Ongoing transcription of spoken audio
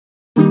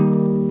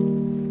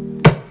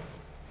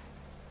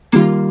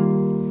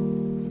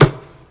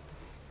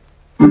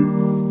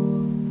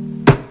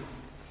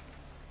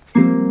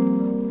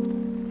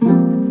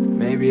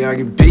See, I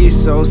can be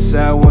so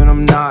sad when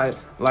I'm not.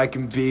 Like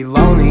and be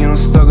lonely and I'm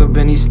stuck up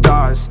in these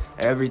stars.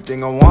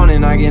 Everything I want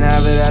and I can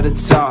have it at the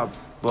top,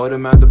 but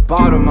I'm at the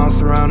bottom, I'm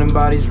surrounded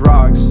by these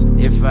rocks.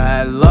 If I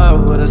had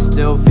love, would I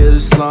still feel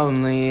this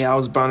lonely? I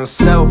was by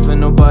myself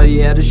and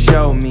nobody had to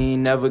show me.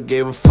 Never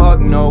gave a fuck,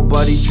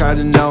 nobody tried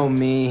to know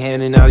me.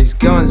 Handing out these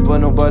guns, but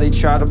nobody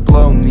tried to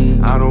blow me.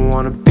 I don't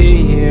wanna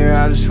be here,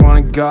 I just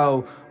wanna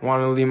go.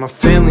 Wanna leave my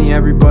family,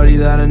 everybody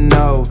that I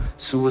know.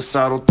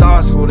 Suicidal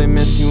thoughts, will they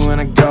miss me when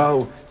I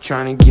go?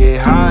 Trying to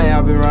get high,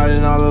 I've been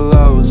riding all the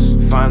lows.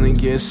 Finally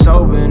get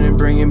sober and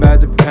bringing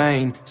back the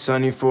pain.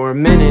 Sunny for a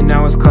minute,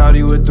 now it's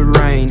cloudy with the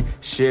rain.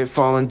 Shit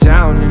falling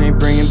down and they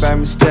bringing back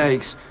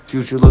mistakes.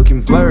 Future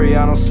looking blurry,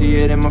 I don't see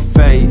it in my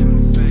fate.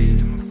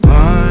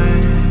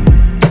 Why,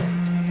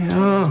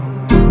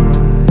 oh,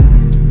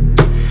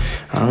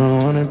 I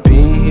don't wanna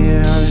be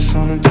here, I just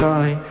wanna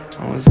die.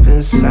 Always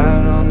been sad,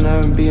 I'll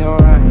never be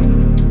alright.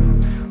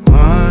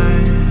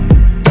 Why,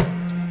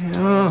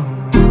 oh,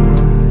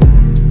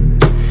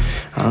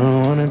 I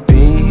don't wanna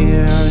be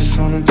here, I just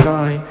wanna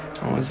die.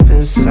 Always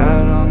been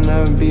sad, I'll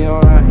never be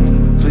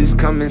alright. Please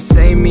come and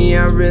save me,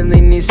 I really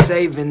need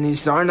saving.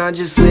 These are not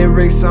just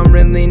lyrics, I'm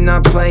really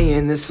not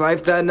playing. This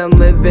life that I'm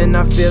living,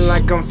 I feel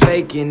like I'm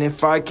faking.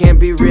 If I can't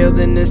be real,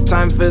 then it's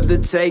time for the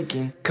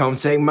taking. Come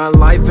take my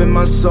life and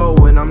my soul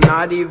when I'm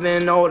not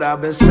even old.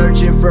 I've been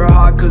searching for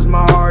heart cause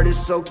my heart is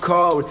so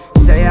cold.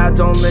 Say I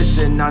don't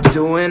listen, not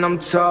doing I'm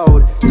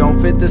told. Don't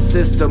fit the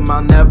system,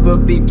 I'll never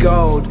be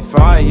gold. If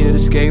I hit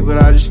escape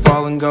but I just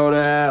fall and go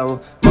to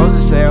hell.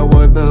 Moses say I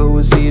would, but who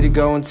was he to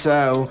go and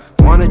tell?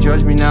 Wanna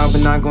judge me now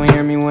but not gon'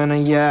 hear me when I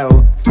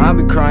yell. I've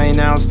been crying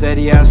out,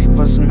 steady asking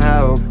for some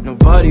help.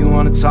 Nobody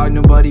wanna talk,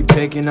 nobody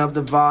picking up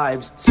the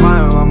vibes.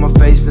 Smile on my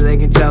face but they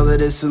can tell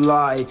that it's a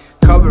lie.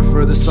 Cover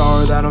for the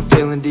sorrow that I'm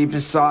feeling deep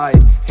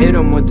inside. Hit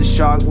them with the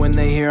shock when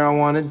they hear I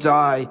wanna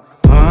die.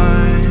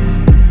 Why,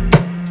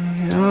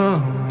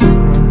 oh,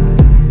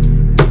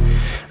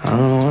 I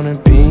don't wanna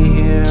be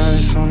here, I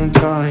just wanna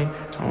die.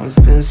 Always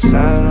been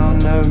sad, I'll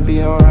never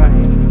be alright.